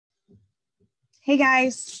Hey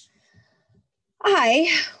guys,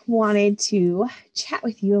 I wanted to chat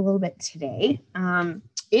with you a little bit today.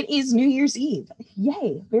 It is New Year's Eve.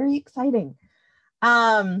 Yay, very exciting.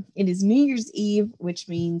 It is New Year's Eve, which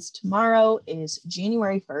means tomorrow is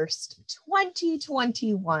January 1st,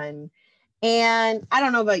 2021. And I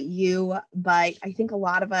don't know about you, but I think a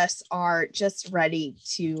lot of us are just ready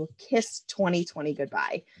to kiss 2020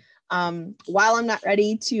 goodbye. While I'm not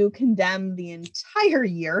ready to condemn the entire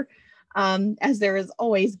year, as there is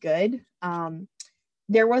always good,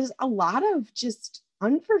 there was a lot of just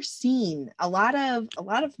unforeseen, a lot of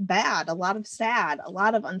bad, a lot of sad, a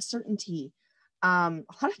lot of uncertainty, a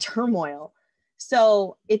lot of turmoil.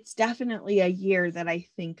 So it's definitely a year that I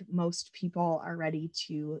think most people are ready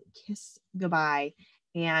to kiss goodbye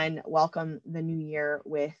and welcome the new year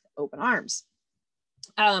with open arms.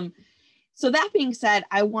 So that being said,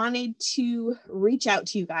 I wanted to reach out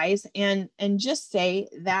to you guys and just say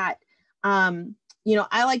that,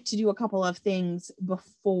 I like to do a couple of things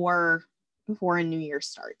before a new year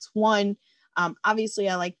starts. One, obviously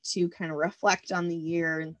I like to kind of reflect on the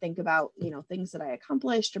year and think about, things that I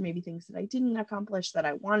accomplished or maybe things that I didn't accomplish that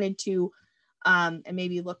I wanted to, and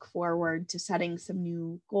maybe look forward to setting some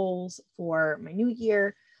new goals for my new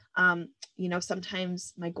year.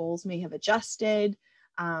 Sometimes my goals may have adjusted.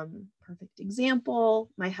 Perfect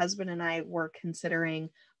example, my husband and I were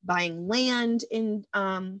considering buying land in,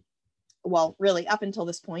 really up until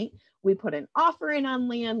this point, we put an offer in on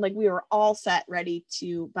land. Like we were all set, ready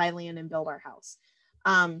to buy land and build our house.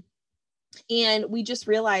 And we just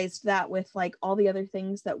realized that with like all the other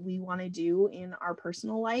things that we want to do in our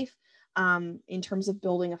personal life, in terms of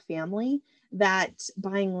building a family, that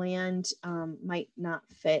buying land might not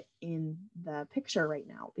fit in the picture right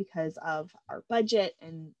now because of our budget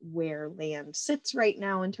and where land sits right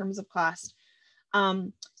now in terms of cost.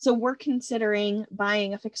 So we're considering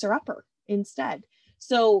buying a fixer-upper instead.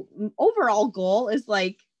 So overall goal is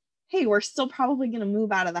like, hey, we're still probably going to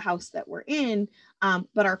move out of the house that we're in,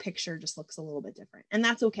 but our picture just looks a little bit different. And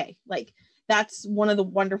that's okay. Like that's one of the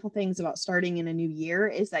wonderful things about starting in a new year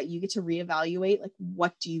is that you get to reevaluate, like,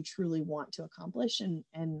 what do you truly want to accomplish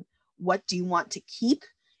and what do you want to keep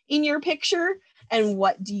in your picture and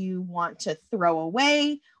what do you want to throw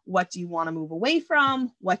away? What do you want to move away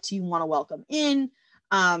from? What do you want to welcome in?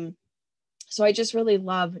 So I just really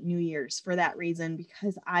love New Year's for that reason,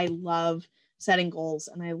 because I love setting goals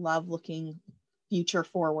and I love looking future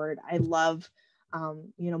forward. I love,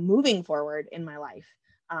 moving forward in my life.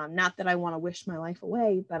 Not that I want to wish my life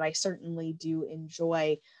away, but I certainly do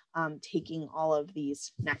enjoy taking all of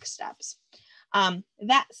these next steps.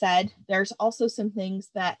 That said, there's also some things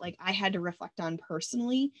that like I had to reflect on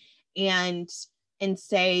personally and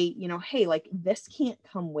say, hey, like this can't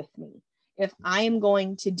come with me. If I am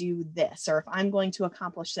going to do this, or if I'm going to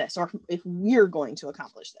accomplish this, or if we're going to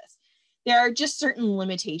accomplish this, there are just certain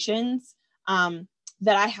limitations that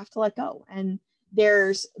I have to let go. And there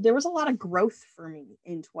was a lot of growth for me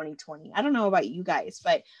in 2020. I don't know about you guys,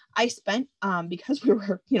 but I spent, because we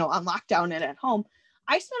were, on lockdown and at home,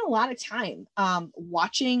 I spent a lot of time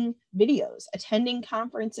watching videos, attending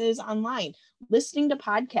conferences online, listening to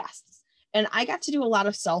podcasts. And I got to do a lot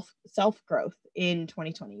of self growth in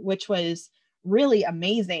 2020, which was really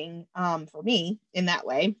amazing for me in that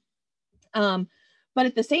way. But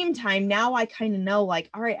at the same time, now I kind of know like,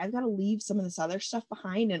 all right, I've got to leave some of this other stuff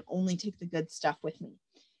behind and only take the good stuff with me.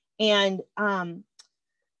 And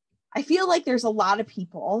I feel like there's a lot of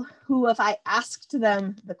people who, if I asked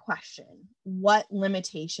them the question, what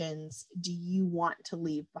limitations do you want to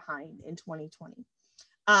leave behind in 2020?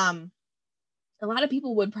 A lot of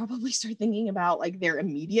people would probably start thinking about like their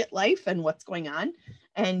immediate life and what's going on.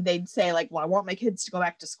 And they'd say like, well, I want my kids to go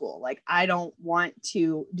back to school. Like, I don't want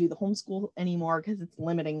to do the homeschool anymore because it's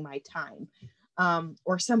limiting my time.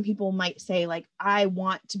 Or some people might say like, I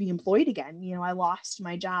want to be employed again. I lost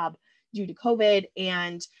my job due to COVID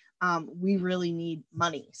and we really need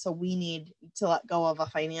money. So we need to let go of a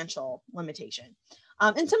financial limitation.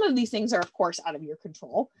 And some of these things are of course out of your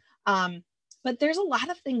control. But there's a lot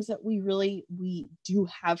of things that we do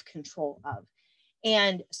have control of.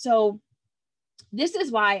 And so this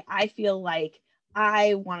is why I feel like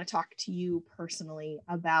I want to talk to you personally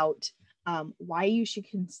about why you should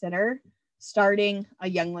consider starting a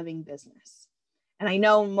Young Living business. And I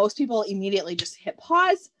know most people immediately just hit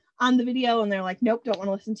pause on the video and they're like, nope, don't want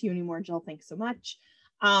to listen to you anymore, Jill, thanks so much.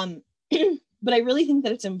 But I really think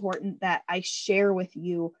that it's important that I share with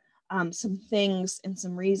you some things and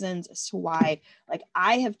some reasons as to why like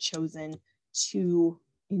I have chosen to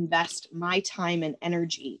invest my time and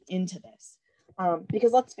energy into this.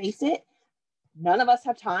 Because let's face it, none of us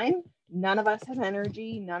have time. None of us have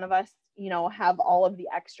energy. None of us, have all of the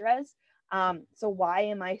extras. So why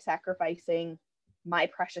am I sacrificing my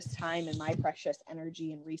precious time and my precious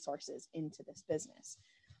energy and resources into this business?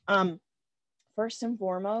 First and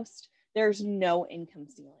foremost, there's no income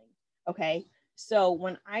ceiling. Okay. So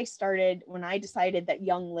when I decided that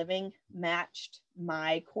Young Living matched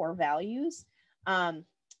my core values,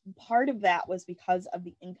 part of that was because of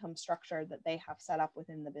the income structure that they have set up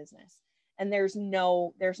within the business. And there's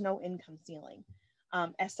no income ceiling.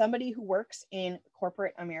 As somebody who works in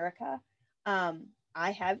corporate America,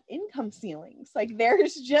 I have income ceilings. Like,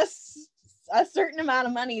 there's just a certain amount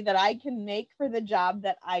of money that I can make for the job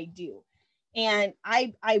that I do. And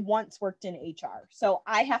I once worked in HR. So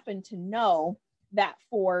I happen to know that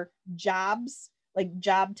for jobs, like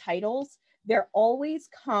job titles, there always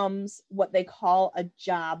comes what they call a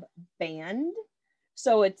job band.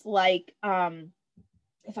 So it's like,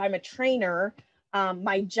 if I'm a trainer,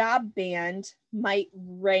 my job band might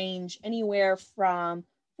range anywhere from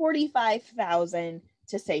 $45,000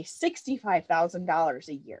 to say $65,000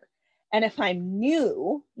 a year. And if I'm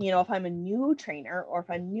new, if I'm a new trainer or if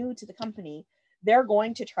I'm new to the company, they're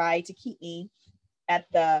going to try to keep me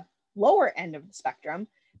at the lower end of the spectrum,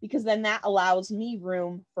 because then that allows me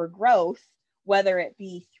room for growth, whether it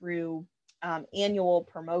be through annual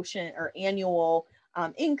promotion or annual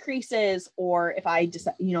increases, or if I just,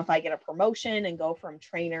 if I get a promotion and go from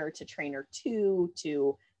trainer to trainer 2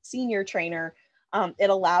 to senior trainer, it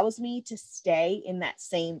allows me to stay in that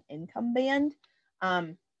same income band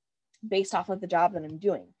based off of the job that I'm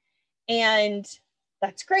doing. And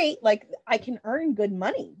that's great. Like, I can earn good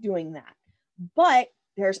money doing that, but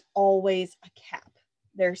there's always a cap.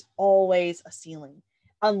 There's always a ceiling,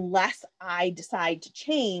 unless I decide to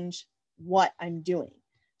change what I'm doing.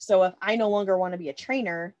 So if I no longer want to be a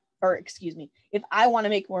trainer, or excuse me, if I want to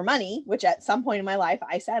make more money, which at some point in my life,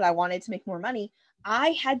 I said I wanted to make more money, I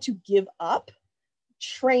had to give up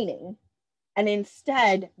training. And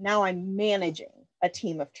instead, now I'm managing a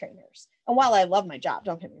team of trainers. And while I love my job,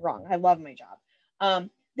 don't get me wrong, I love my job.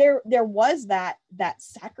 There was that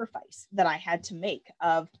sacrifice that I had to make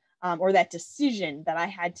of, or that decision that I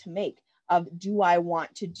had to make of, do I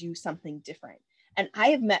want to do something different? And I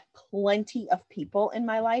have met plenty of people in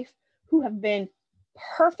my life who have been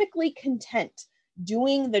perfectly content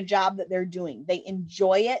doing the job that they're doing. They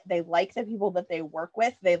enjoy it. They like the people that they work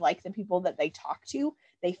with. They like the people that they talk to.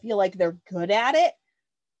 They feel like they're good at it.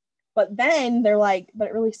 But then they're like, but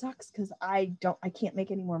it really sucks because I can't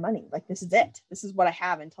make any more money. Like, this is it. This is what I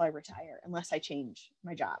have until I retire, unless I change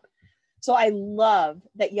my job. So I love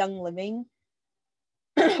that Young Living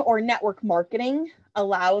or network marketing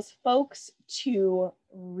allows folks to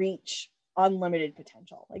reach unlimited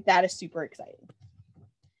potential. Like, that is super exciting.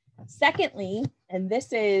 Secondly, and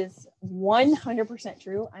this is 100%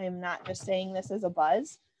 true, I am not just saying this as a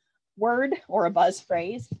buzz word or a buzz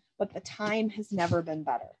phrase, but the time has never been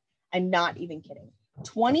better. I'm not even kidding.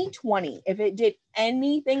 2020, if it did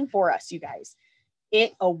anything for us, you guys,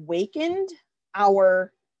 it awakened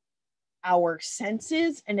our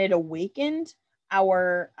senses, and it awakened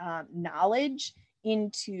our knowledge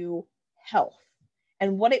into health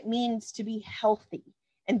and what it means to be healthy,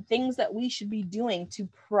 and things that we should be doing to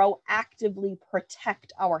proactively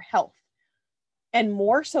protect our health. And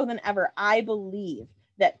more so than ever, I believe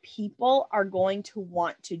that people are going to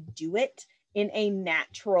want to do it in a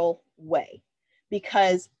natural way,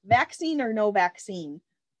 because vaccine or no vaccine,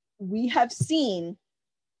 we have seen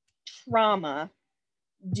trauma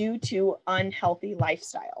due to unhealthy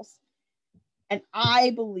lifestyles. And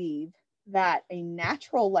I believe that a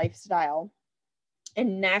natural lifestyle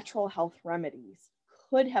and natural health remedies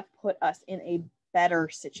could have put us in a better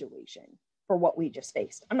situation for what we just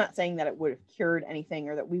faced. I'm not saying that it would have cured anything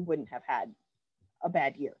or that we wouldn't have had a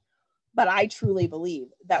bad year, but I truly believe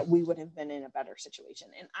that we would have been in a better situation.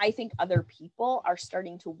 And I think other people are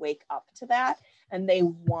starting to wake up to that, and they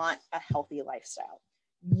want a healthy lifestyle.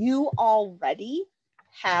 You already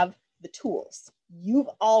have the tools. You've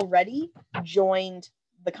already joined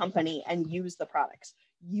the company and used the products.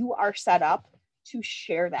 You are set up to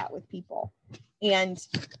share that with people. And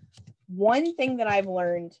one thing that I've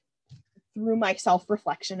learned through my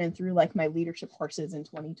self-reflection and through like my leadership courses in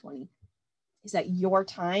 2020 is that your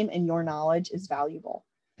time and your knowledge is valuable.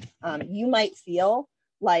 You might feel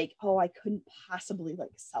like, oh, I couldn't possibly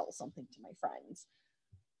like sell something to my friends.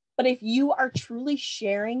 But if you are truly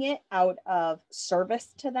sharing it out of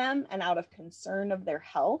service to them and out of concern of their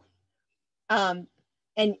health, and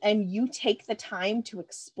you take the time to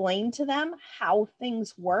explain to them how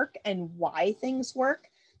things work and why things work,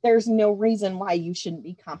 there's no reason why you shouldn't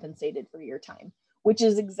be compensated for your time. which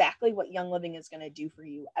is exactly what Young Living is going to do for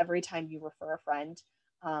you every time you refer a friend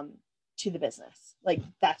to the business. Like,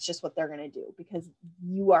 that's just what they're going to do, because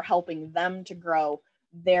you are helping them to grow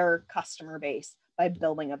their customer base by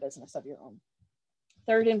building a business of your own.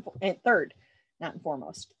 Third, not and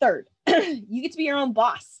foremost, you get to be your own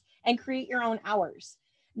boss and create your own hours.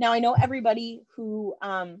 Now, I know everybody who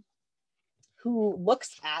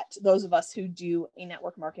looks at those of us who do a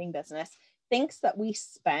network marketing business thinks that we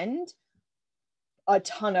spend a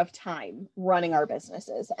ton of time running our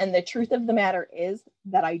businesses. And the truth of the matter is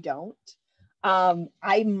that I don't.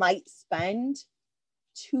 I might spend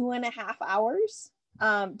 2.5 hours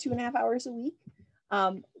a week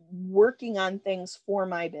working on things for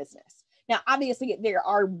my business. Now, obviously, there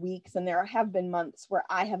are weeks and there have been months where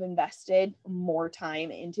I have invested more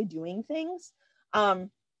time into doing things,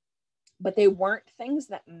 but they weren't things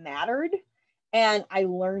that mattered. And I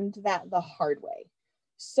learned that the hard way.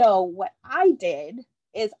 So what I did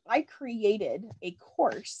is I created a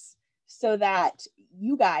course so that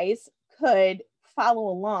you guys could follow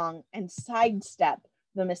along and sidestep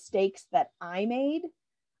the mistakes that I made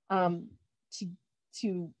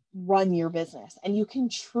to run your business. And you can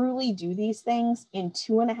truly do these things in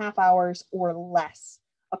 2.5 hours or less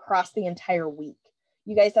across the entire week.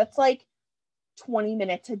 You guys, that's like 20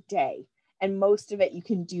 minutes a day. And most of it you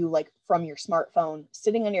can do like from your smartphone,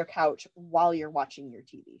 sitting on your couch while you're watching your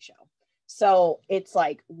TV show. So it's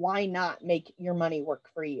like, why not make your money work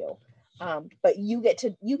for you? But you get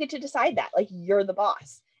to decide that. Like, you're the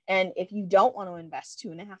boss. And if you don't want to invest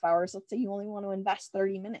 2.5 hours, let's say you only want to invest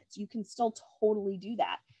 30 minutes, you can still totally do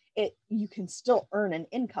that. You can still earn an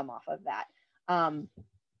income off of that,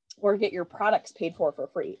 or get your products paid for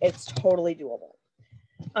free. It's totally doable.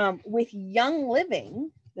 With Young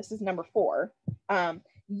Living, this is number 4.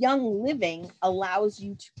 Young Living allows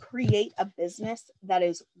you to create a business that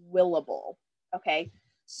is willable. Okay.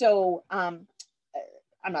 So,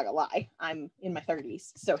 I'm not gonna lie, I'm in my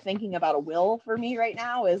 30s. So thinking about a will for me right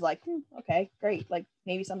now is like, okay, great. Like,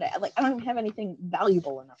 maybe someday, like, I don't have anything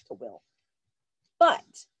valuable enough to will. But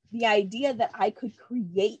the idea that I could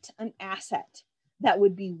create an asset that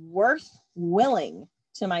would be worth willing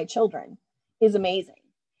to my children is amazing.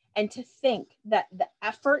 And to think that the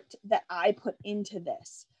effort that I put into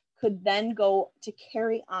this could then go to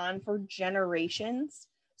carry on for generations,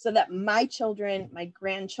 so that my children, my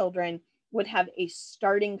grandchildren would have a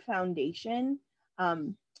starting foundation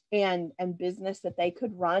and business that they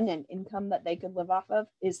could run and income that they could live off of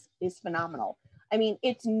is phenomenal. I mean,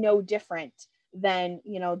 it's no different than,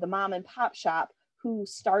 the mom and pop shop who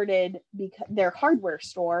started their hardware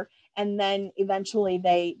store, and then eventually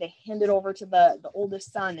they hand it over to the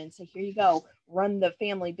oldest son and say, here you go, run the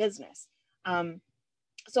family business.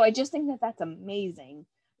 So I just think that that's amazing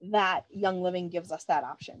that Young Living gives us that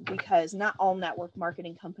option, because not all network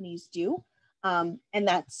marketing companies do. And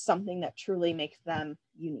that's something that truly makes them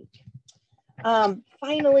unique.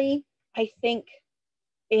 Finally, I think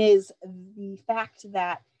is the fact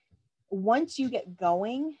that once you get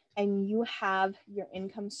going and you have your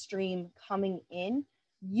income stream coming in,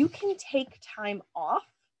 you can take time off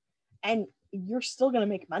and you're still going to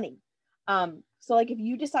make money. So like, if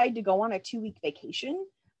you decide to go on a 2-week vacation,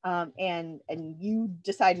 and you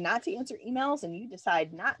decide not to answer emails, and you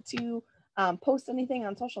decide not to post anything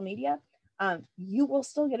on social media, you will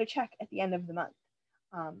still get a check at the end of the month.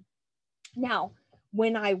 Now,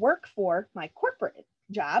 when I work for my corporate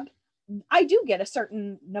job, I do get a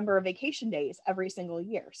certain number of vacation days every single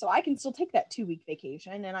year. So I can still take that 2-week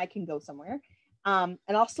vacation and I can go somewhere, and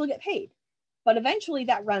I'll still get paid. But eventually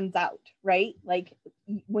that runs out, right? Like,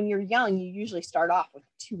 when you're young, you usually start off with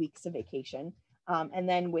 2 weeks of vacation. And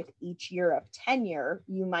then with each year of tenure,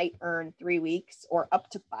 you might earn 3 weeks or up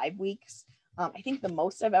to 5 weeks. I think the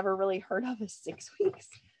most I've ever really heard of is 6 weeks.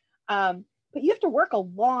 But you have to work a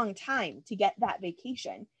long time to get that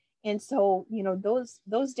vacation. And so,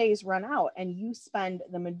 those days run out and you spend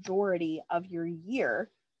the majority of your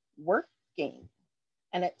year working.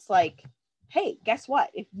 And it's like, hey, guess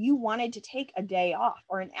what? If you wanted to take a day off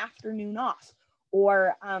or an afternoon off,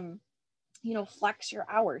 or, flex your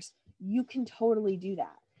hours, you can totally do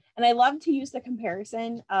that. And I love to use the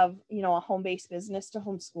comparison of, a home-based business to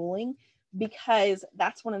homeschooling, because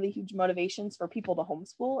that's one of the huge motivations for people to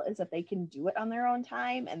homeschool, is that they can do it on their own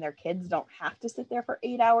time and their kids don't have to sit there for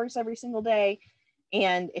 8 hours every single day.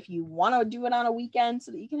 And if you want to do it on a weekend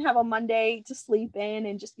so that you can have a Monday to sleep in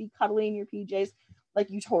and just be cuddly in your PJs, like,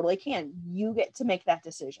 you totally can. You get to make that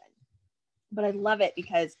decision. But I love it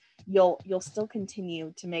because you'll still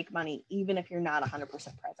continue to make money even if you're not 100%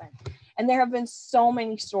 present. And there have been so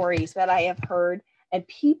many stories that I have heard and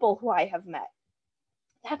people who I have met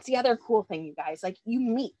that's the other cool thing, you guys. Like, you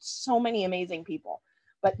meet so many amazing people,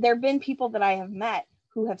 but there have been people that I have met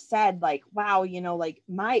who have said, like, wow, you know, like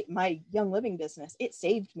my Young Living business, it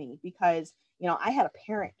saved me because, you know, I had a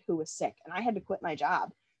parent who was sick and I had to quit my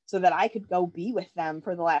job so that I could go be with them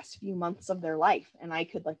for the last few months of their life, and I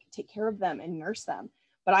could like take care of them and nurse them.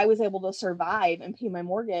 But I was able to survive and pay my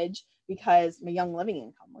mortgage because my Young Living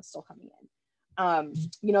income was still coming in.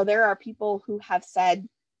 You know, there are people who have said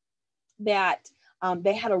that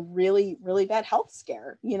they had a really, really bad health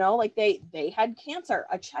scare, you know, like they had cancer,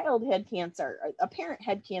 a child had cancer, a parent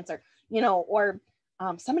had cancer, you know, or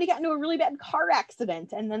somebody got into a really bad car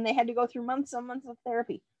accident and then they had to go through months and months of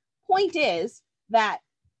therapy. Point is that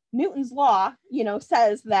Newton's law, you know,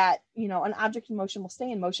 says that, you know, an object in motion will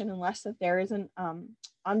stay in motion unless that there is an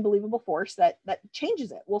unbelievable force that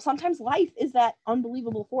changes it. Well, sometimes life is that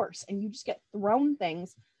unbelievable force, and you just get thrown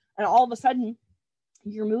things, and all of a sudden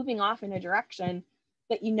you're moving off in a direction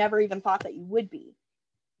that you never even thought that you would be.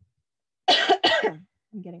 I'm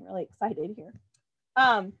getting really excited here.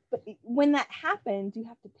 But when that happens, you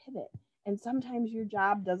have to pivot, and sometimes your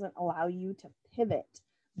job doesn't allow you to pivot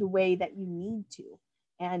the way that you need to.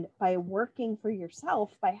 And by working for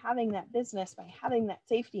yourself, by having that business, by having that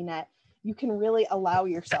safety net, you can really allow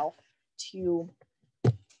yourself to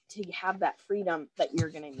have that freedom that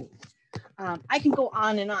you're going to need. I can go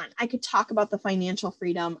on and on. I could talk about the financial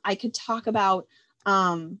freedom. I could talk about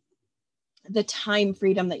the time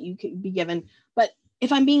freedom that you could be given. But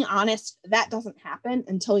if I'm being honest, that doesn't happen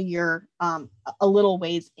until you're a little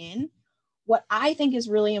ways in. What I think is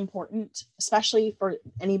really important, especially for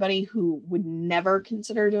anybody who would never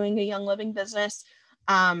consider doing a Young Living business,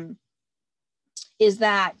 is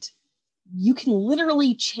that you can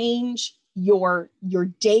literally change your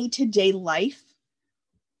day-to-day life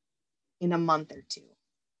in a month or two.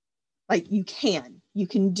 Like, you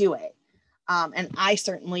can do it. And I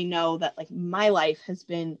certainly know that like my life has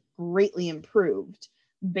been greatly improved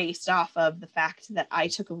based off of the fact that I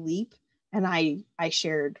took a leap and I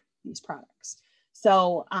shared these products.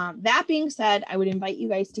 So that being said, I would invite you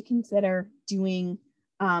guys to consider doing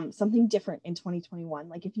something different in 2021.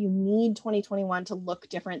 Like, if you need 2021 to look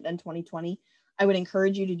different than 2020, I would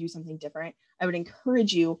encourage you to do something different. I would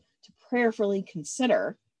encourage you to prayerfully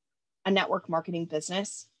consider a network marketing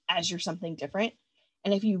business as your something different.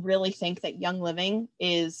 And if you really think that Young Living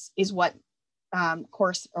is what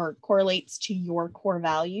correlates to your core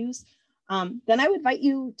values, then I would invite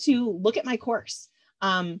you to look at my course.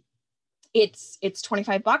 It's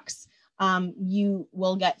 $25. You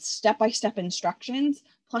will get step-by-step instructions.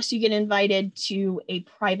 Plus you get invited to a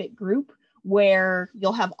private group where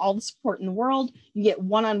you'll have all the support in the world. You get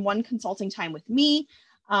one-on-one consulting time with me.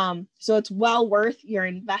 So it's well worth your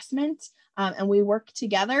investment. And we work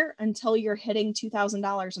together until you're hitting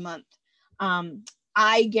 $2,000 a month.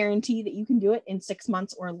 I guarantee that you can do it in 6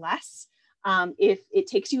 months or less. If it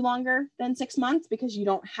takes you longer than 6 months because you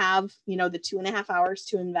don't have, the 2.5 hours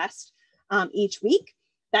to invest each week,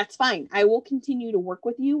 that's fine. I will continue to work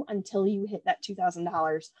with you until you hit that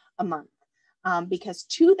 $2,000 a month, because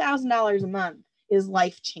 $2,000 a month is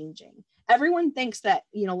life-changing. Everyone thinks that,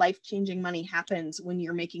 life-changing money happens when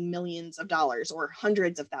you're making millions of dollars or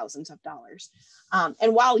hundreds of thousands of dollars.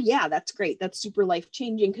 And while, yeah, that's great. That's super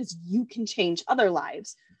life-changing because you can change other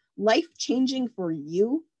lives. Life-changing for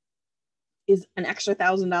you is an extra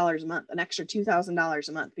 $1,000 a month, an extra $2,000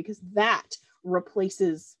 a month, because that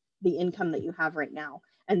replaces the income that you have right now.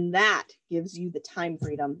 And that gives you the time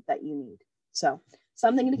freedom that you need. So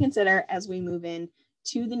something to consider as we move in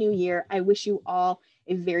to the new year. I wish you all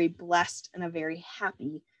a very blessed and a very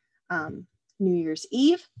happy New Year's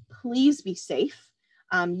Eve. Please be safe.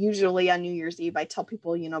 Usually on New Year's Eve, I tell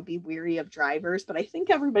people, be wary of drivers, but I think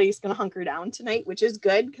everybody's going to hunker down tonight, which is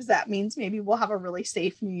good because that means maybe we'll have a really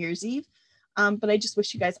safe New Year's Eve. But I just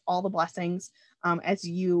wish you guys all the blessings as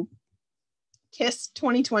you kiss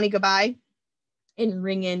 2020 goodbye and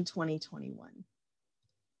ring in 2021.